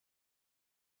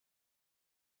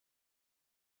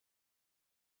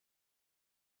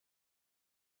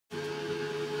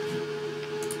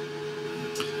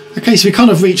Okay, so we kind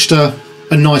of reached a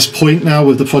nice point now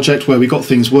with the project where we got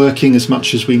things working as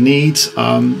much as we need.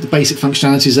 The basic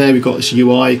functionality is there. We've got this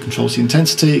UI, it controls the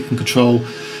intensity, it can control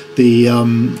the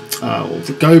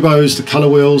gobos, the color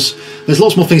wheels. There's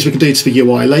lots more things we can do to the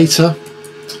UI later,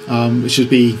 which would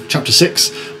be chapter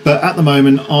 6. But at the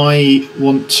moment, I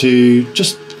want to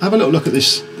just have a little look at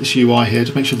this UI here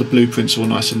to make sure the blueprints are all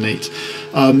nice and neat.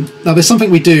 Now, there's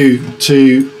something we do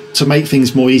to make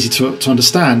things more easy to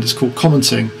understand. It's called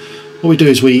commenting. What we do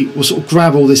is we'll sort of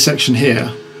grab all this section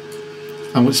here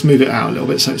and let's move it out a little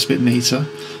bit so it's a bit neater,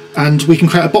 and we can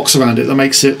create a box around it that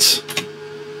makes it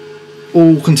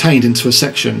all contained into a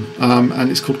section, and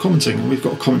it's called commenting, and we've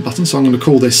got a comment button. So I'm going to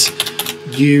call this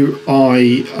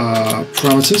UI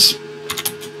parameters,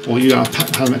 or UI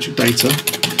parametric data.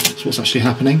 That's what's actually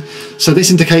happening. So this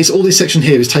indicates all this section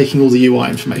here is taking all the UI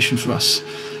information for us,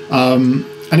 and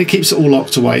it keeps it all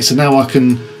locked away. So now I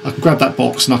can grab that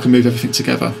box and I can move everything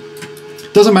together.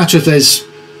 Doesn't matter if there's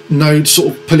nodes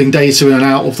sort of pulling data in and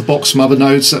out of the box from other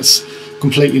nodes. That's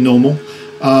completely normal.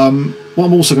 What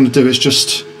I'm also going to do is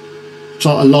just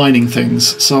start aligning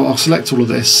things. So I'll select all of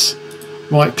this,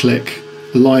 right click,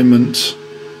 alignment,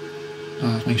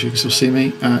 make sure you can still see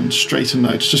me, and straighten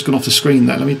node. It's just gone off the screen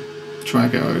there. Let me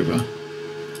drag it over.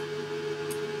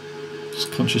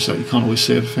 Just conscious that you can't always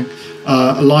see everything.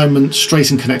 Alignment,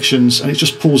 straighten connections, and it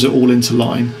just pulls it all into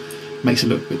line. Makes it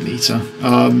look a bit neater.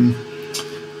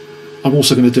 I'm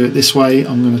also going to do it this way.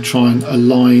 I'm going to try and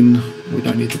align, we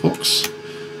don't need the box,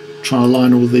 try and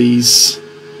align all these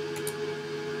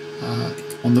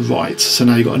on the right. So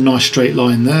now you've got a nice straight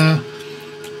line there.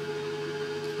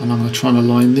 And I'm going to try and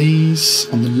align these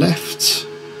on the left.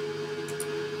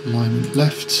 Alignment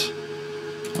left.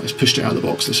 I just pushed it out of the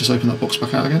box. Let's just open that box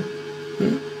back out again.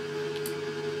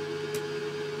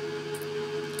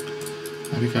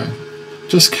 There we go.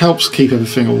 Just helps keep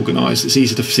everything organised. It's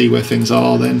easy to see where things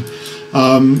are then.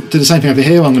 Do the same thing over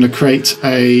here. I'm going to create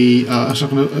a... actually,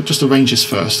 I'm going to just arrange this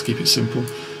first to keep it simple.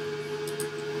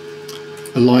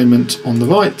 Alignment on the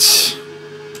right.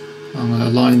 I'm going to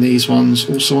align these ones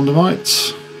also on the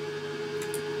right.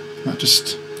 That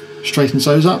just straightens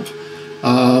those up.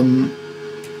 And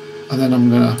then I'm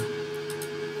going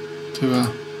to do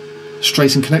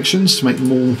straighten connections to make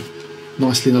them all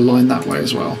nicely in a line that way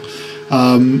as well.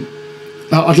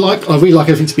 Now I really like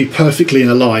everything to be perfectly in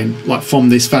a line, like from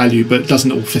this value, but it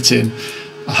doesn't all fit in,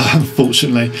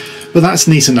 unfortunately. But that's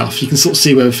neat enough. You can sort of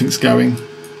see where everything's going.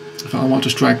 I might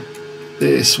just drag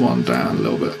this one down a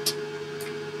little bit,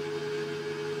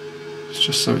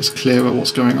 just so it's clearer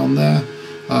what's going on there.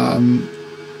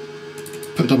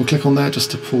 Put a double click on there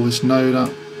just to pull this node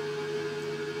up,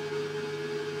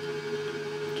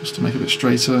 just to make it a bit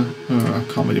straighter. I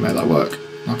can't really make that work.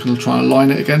 I can try and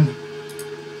align it again.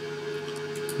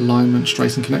 Alignment,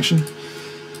 straighten connection.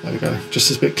 There we go.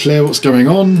 Just a bit clear what's going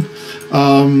on,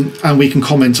 and we can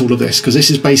comment all of this because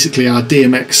this is basically our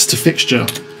DMX to fixture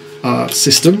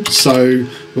system. So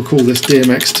we'll call this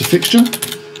DMX to fixture.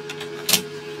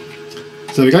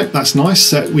 There we go. That's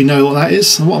nice. We know what that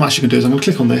is. And what I'm actually going to do is I'm going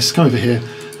to click on this, come over here.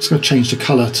 I'm just going to change the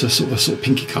colour to sort of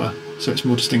pinky colour, so it's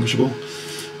more distinguishable,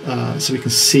 so we can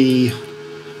see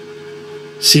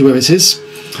where it is.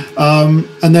 And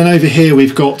then over here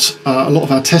we've got a lot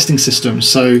of our testing systems.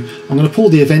 So I'm going to pull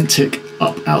the event tick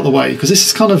up out of the way because this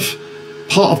is kind of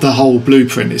part of the whole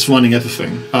blueprint. It's running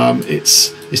everything.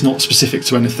 It's not specific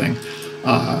to anything.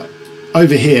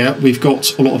 Over here we've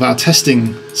got a lot of our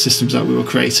testing systems that we were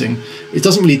creating. It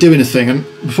doesn't really do anything, and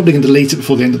we're probably going to delete it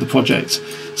before the end of the project.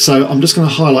 So I'm just going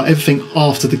to highlight everything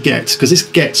after the get, because this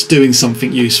get's doing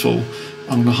something useful.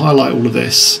 I'm going to highlight all of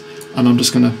this, and I'm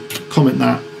just going to comment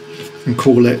that and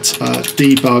call it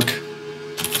debug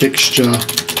fixture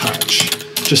patch,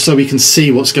 just so we can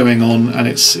see what's going on and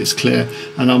it's clear.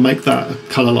 And I'll make that a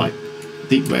colour like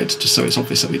deep red, just so it's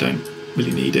obvious that we don't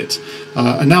really need it.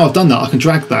 And now I've done that, I can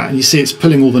drag that, and you see it's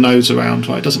pulling all the nodes around.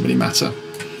 Right, it doesn't really matter.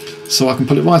 So I can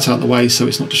pull it right out of the way so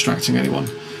it's not distracting anyone.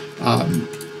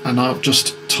 And I'll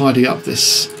just tidy up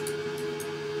this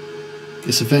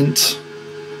event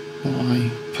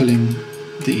by pulling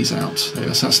these out.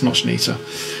 There, so that's much neater.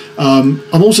 I'm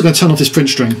also going to turn off this print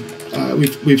string.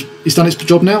 It's done its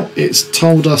job now. It's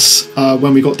told us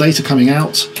when we got data coming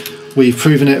out. We've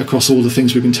proven it across all the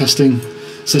things we've been testing.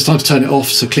 So it's time to turn it off,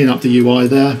 so clean up the UI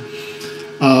there.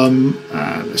 And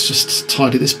let's just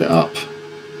tidy this bit up.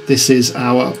 This is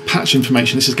our patch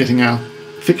information. This is getting our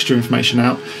fixture information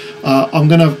out. I'm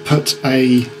going to put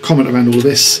a comment around all of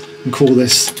this and call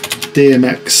this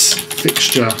DMX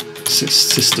fixture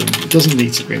system. It doesn't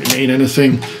need to really mean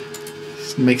anything.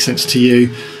 It makes sense to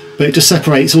you, but it just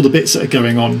separates all the bits that are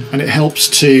going on, and it helps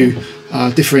to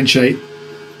differentiate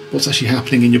what's actually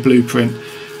happening in your blueprint.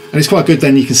 And it's quite good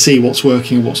then you can see what's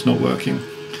working and what's not working.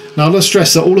 Now I'll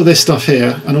stress that all of this stuff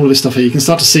here and all of this stuff here, you can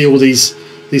start to see all these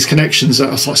connections that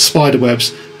are like spider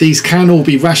webs. These can all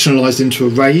be rationalized into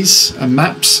arrays and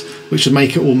maps, which would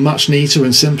make it all much neater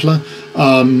and simpler.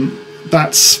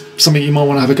 That's something you might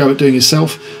want to have a go at doing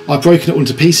yourself. I've broken it all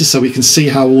into pieces so we can see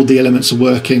how all the elements are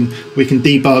working. We can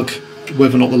debug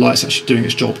whether or not the light's actually doing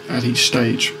its job at each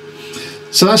stage.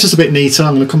 So that's just a bit neater.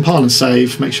 I'm going to compile and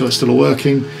save, make sure it's still all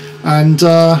working, and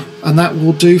that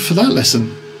will do for that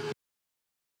lesson.